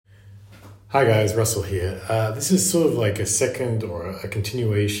Hi guys, Russell here. This is sort of like a second or a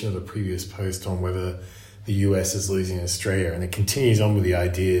continuation of the previous post on whether the US is losing Australia, and it continues on with the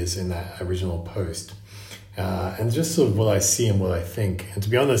ideas in that original post. And just sort of what I see and what I think. And to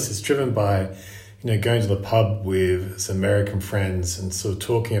be honest, it's driven by, going to the pub with some American friends and sort of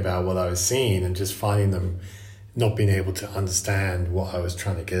talking about what I was seeing and just finding them not being able to understand what I was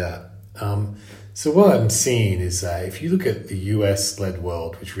trying to get at. So what I'm seeing is that if you look at the US-led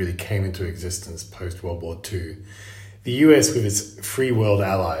world, which really came into existence post-World War II, the US with its free world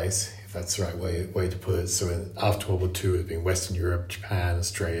allies, if that's the right way to put it, so after World War II, it had been Western Europe, Japan,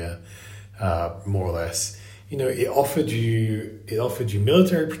 Australia, more or less. It offered you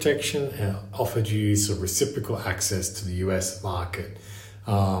military protection and offered you sort of reciprocal access to the US market.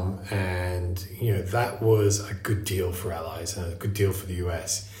 That was a good deal for allies and a good deal for the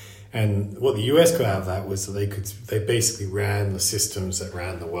US. And what the US got out of that was that they basically ran the systems that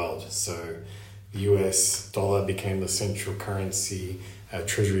ran the world. So the US dollar became the central currency,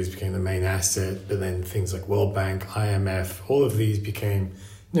 treasuries became the main asset, but then things like World Bank, IMF, all of these became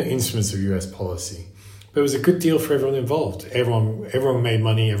instruments of US policy. But it was a good deal for everyone involved. Everyone made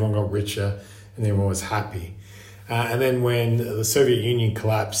money, everyone got richer, and everyone was happy. And then when the Soviet Union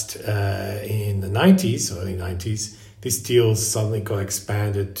collapsed in the 90s, early 90s, this deal suddenly got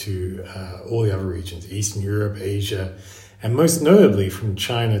expanded to all the other regions, Eastern Europe, Asia, and most notably from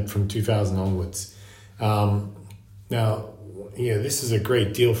China from 2000 onwards. This is a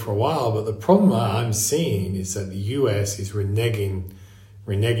great deal for a while, but the problem I'm seeing is that the US is reneging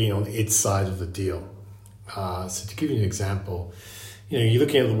on its side of the deal. So to give you an example, you're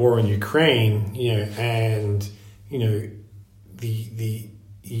looking at the war in Ukraine, the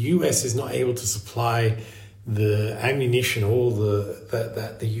US is not able to supply the ammunition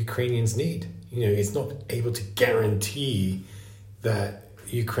that the Ukrainians need. It's not able to guarantee that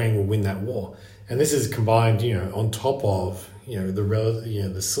Ukraine will win that war. And this is combined, on top of,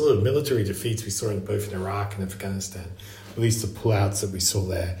 the sort of military defeats we saw in both in Iraq and Afghanistan, at least the pullouts that we saw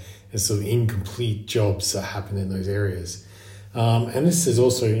there, and sort of incomplete jobs that happened in those areas. And this is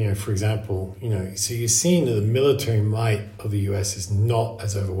also, for example, so you're seeing that the military might of the US is not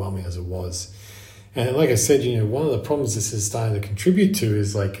as overwhelming as it was. And like I said, one of the problems this is starting to contribute to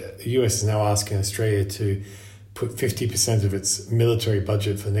is like the US is now asking Australia to put 50% of its military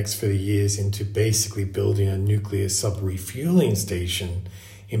budget for the next 30 years into basically building a nuclear sub-refueling station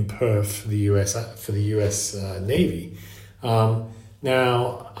in Perth for the US Navy.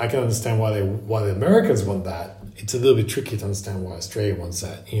 Now, I can understand why the Americans want that. It's a little bit tricky to understand why Australia wants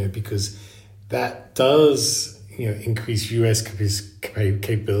that, because that does increase US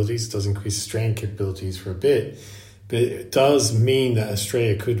capabilities, it does increase Australian capabilities for a bit, but it does mean that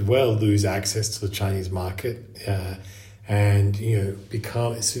Australia could well lose access to the Chinese market and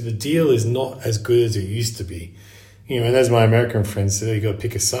the deal is not as good as it used to be. And as my American friends say, you got to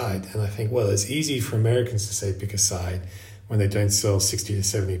pick a side. And I think, well, it's easy for Americans to say pick a side when they don't sell 60 to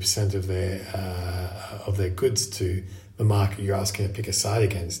 70% of their goods to the market you're asking to pick a side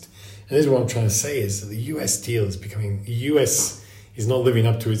against. And this is what I'm trying to say is that the US deal is becoming, the US is not living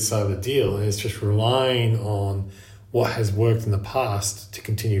up to its side of the deal, and it's just relying on what has worked in the past to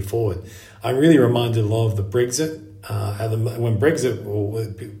continue forward. I'm really reminded a lot of the Brexit. When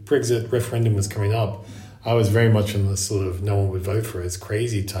Brexit referendum was coming up, I was very much in the sort of no one would vote for it, it's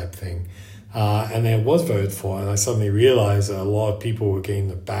crazy type thing. And then it was voted for, and I suddenly realized that a lot of people were getting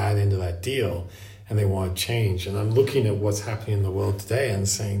the bad end of that deal and they want to change. And I'm looking at what's happening in the world today and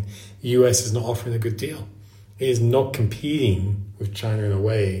saying the US is not offering a good deal. It is not competing with China in a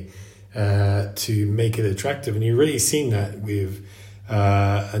way to make it attractive. And you're really seeing that with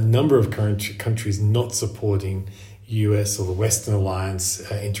a number of countries not supporting US or the Western Alliance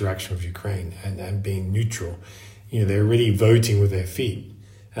interaction with Ukraine and being neutral. They're really voting with their feet.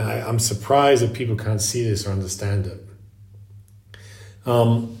 And I'm surprised that people can't see this or understand it.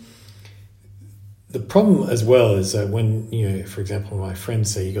 The problem as well is that when, for example, my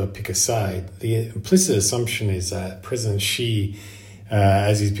friends say you got to pick a side, the implicit assumption is that President Xi,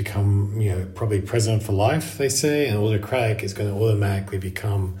 as he's become, probably president for life, they say, and autocratic, is going to automatically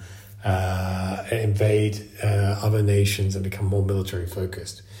become, invade other nations and become more military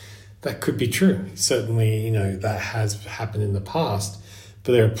focused. That could be true. Certainly, that has happened in the past.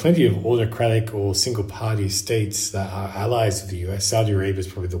 But there are plenty of autocratic or single-party states that are allies of the US. Saudi Arabia is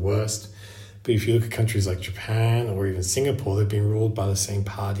probably the worst. But if you look at countries like Japan or even Singapore, they've been ruled by the same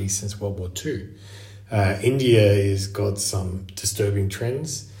party since World War II. India has got some disturbing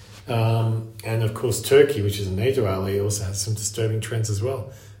trends. And of course, Turkey, which is a NATO ally, also has some disturbing trends as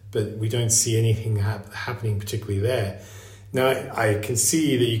well. But we don't see anything happening particularly there. Now, I can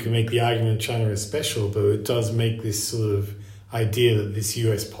see that you can make the argument China is special, but it does make this sort of idea that this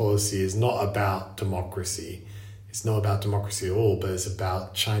US policy is not about democracy. It's not about democracy at all, but it's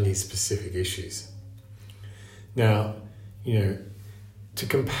about Chinese-specific issues. Now, to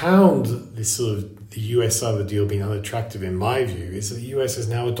compound this sort of the US side of the deal being unattractive, in my view, is that the US has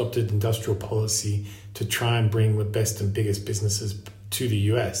now adopted industrial policy to try and bring the best and biggest businesses to the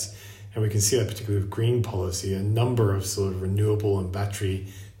US. And we can see that particularly with green policy. A number of sort of renewable and battery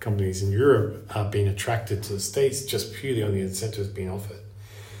companies in Europe are being attracted to the States just purely on the incentives being offered.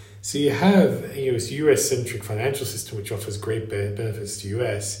 So you have a US-centric financial system which offers great benefits to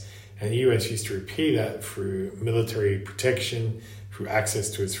US, and the US used to repay that through military protection, through access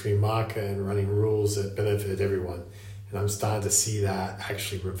to its free market and running rules that benefited everyone. And I'm starting to see that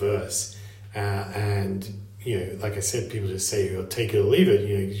actually reverse. Like I said, people just say, take it or leave it,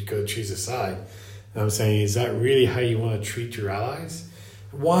 you got to choose a side. And I'm saying, is that really how you want to treat your allies?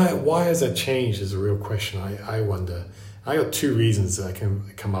 Why has that changed is a real question, I wonder. I got two reasons that I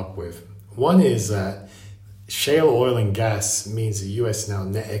can come up with. One is that shale oil and gas means the US is now a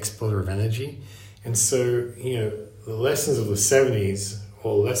net exporter of energy. And so, the lessons of the 70s,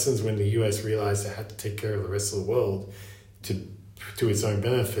 or lessons when the US realized it had to take care of the rest of the world to its own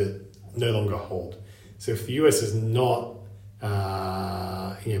benefit, no longer hold. So if the US is not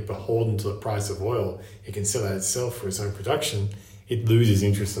beholden to the price of oil, it can sell that itself for its own production, it loses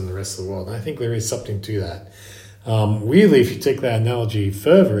interest in the rest of the world. And I think there is something to that. Really, if you take that analogy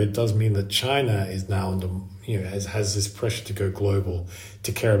further, it does mean that China is now under, has this pressure to go global,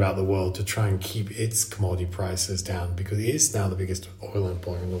 to care about the world, to try and keep its commodity prices down, because it is now the biggest oil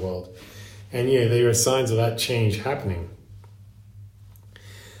importer in the world. And there are signs of that change happening.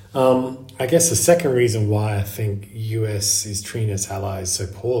 I guess the second reason why I think US is treating its allies so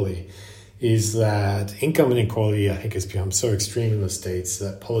poorly is that income inequality, I think, has become so extreme in the States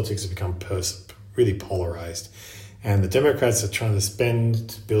that politics has become really polarized. And the Democrats are trying to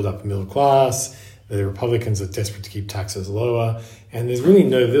spend to build up a middle class. The Republicans are desperate to keep taxes lower. And there's really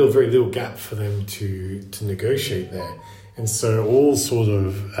very little gap for them to negotiate there. And so all sort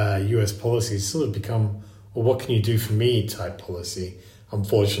of US policies sort of become, well, what can you do for me type policy,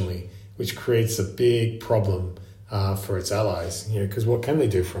 unfortunately, which creates a big problem for its allies, because what can they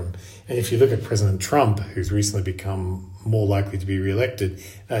do for him? And if you look at President Trump, who's recently become more likely to be reelected,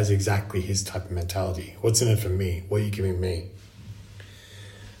 that is exactly his type of mentality. What's in it for me? What are you giving me?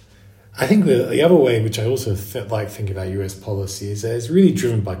 I think the other way, which I also like thinking about US policy, is that it's really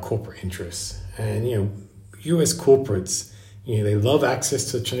driven by corporate interests. And, US corporates, they love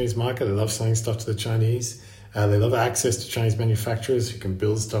access to the Chinese market. They love selling stuff to the Chinese. They love access to Chinese manufacturers who can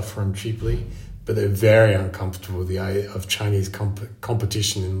build stuff for them cheaply. But they're very uncomfortable with the idea of Chinese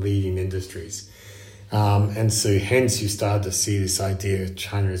competition in leading industries. And so hence you start to see this idea of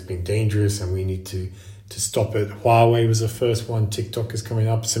China as being dangerous and we need to stop it. Huawei was the first one. TikTok is coming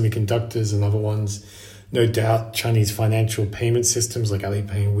up. Semiconductors and other ones. No doubt Chinese financial payment systems like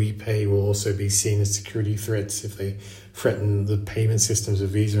Alipay and WePay will also be seen as security threats if they threaten the payment systems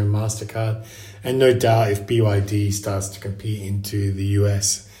of Visa and MasterCard. And no doubt if BYD starts to compete into the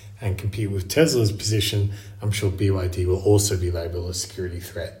US and compete with Tesla's position, I'm sure BYD will also be labeled a security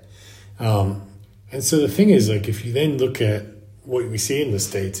threat. And so the thing is, if you then look at what we see in the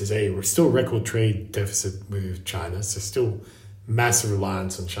States is, we're still record trade deficit with China, so still massive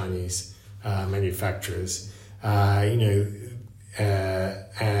reliance on Chinese manufacturers,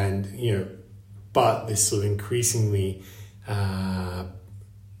 but this sort of increasingly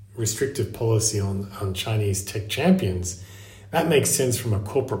restrictive policy on Chinese tech champions, that makes sense from a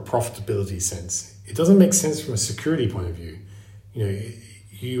corporate profitability sense. It doesn't make sense from a security point of view.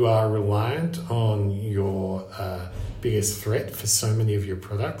 You are reliant on your biggest threat for so many of your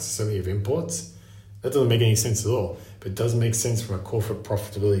products, so many of your imports. That doesn't make any sense at all, but it does make sense from a corporate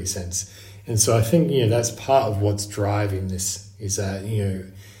profitability sense. And so I think, that's part of what's driving this, is that,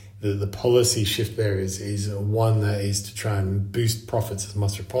 the policy shift there is one that is to try and boost profits as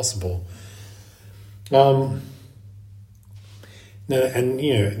much as possible. The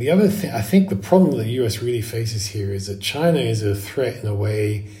other thing, I think the problem that the US really faces here is that China is a threat in a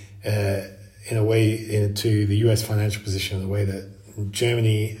way to the US financial position in a way that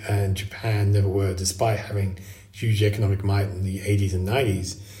Germany and Japan never were, despite having huge economic might in the 80s and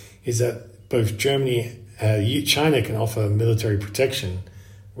 90s, is that both China can offer military protection,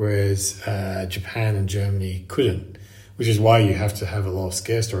 whereas Japan and Germany couldn't, which is why you have to have a lot of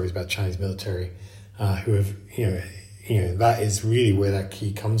scare stories about Chinese military who have, that is really where that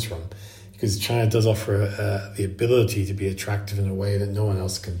key comes from, because China does offer the ability to be attractive in a way that no one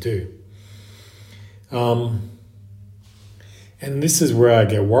else can do. And this is where I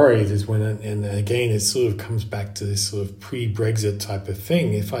get worried is when, and again, it sort of comes back to this sort of pre-Brexit type of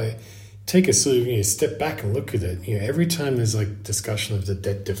thing. If I take a sort of step back and look at it, every time there's like discussion of the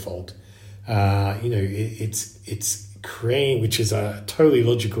debt default, it's Ukraine, which is totally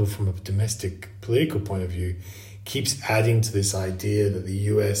logical from a domestic political point of view, keeps adding to this idea that the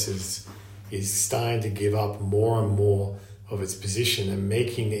US is starting to give up more and more of its position and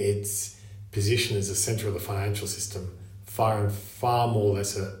making its position as a center of the financial system far more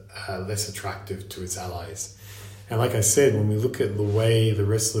less attractive to its allies. And like I said, when we look at the way the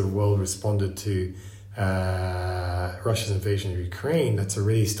rest of the world responded to Russia's invasion of Ukraine, that's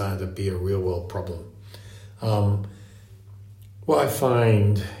already starting to be a real world problem. What I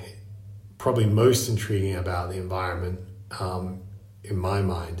find probably most intriguing about the environment, in my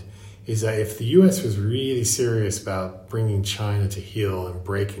mind, is that if the US was really serious about bringing China to heel and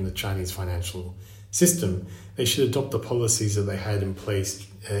breaking the Chinese financial system, they should adopt the policies that they had in place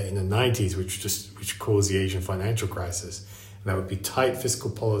in the 90s, which caused the Asian financial crisis. And that would be tight fiscal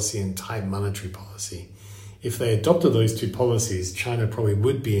policy and tight monetary policy. If they adopted those two policies, China probably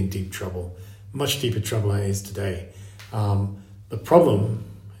would be in deep trouble, much deeper trouble than it is today. The problem,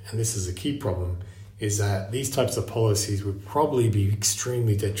 and this is a key problem, is that these types of policies would probably be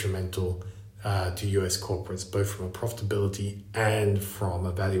extremely detrimental to US corporates, both from a profitability and from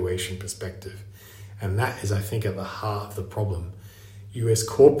a valuation perspective. And that is, I think, at the heart of the problem. US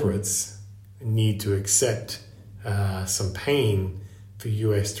corporates need to accept some pain for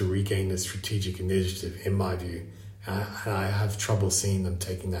US to regain the strategic initiative, in my view. And I have trouble seeing them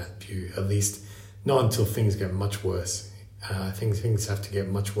taking that view, at least not until things get much worse. I think things have to get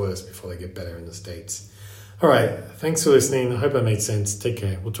much worse before they get better in the States. All right, thanks for listening. I hope that made sense. Take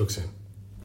care. We'll talk soon.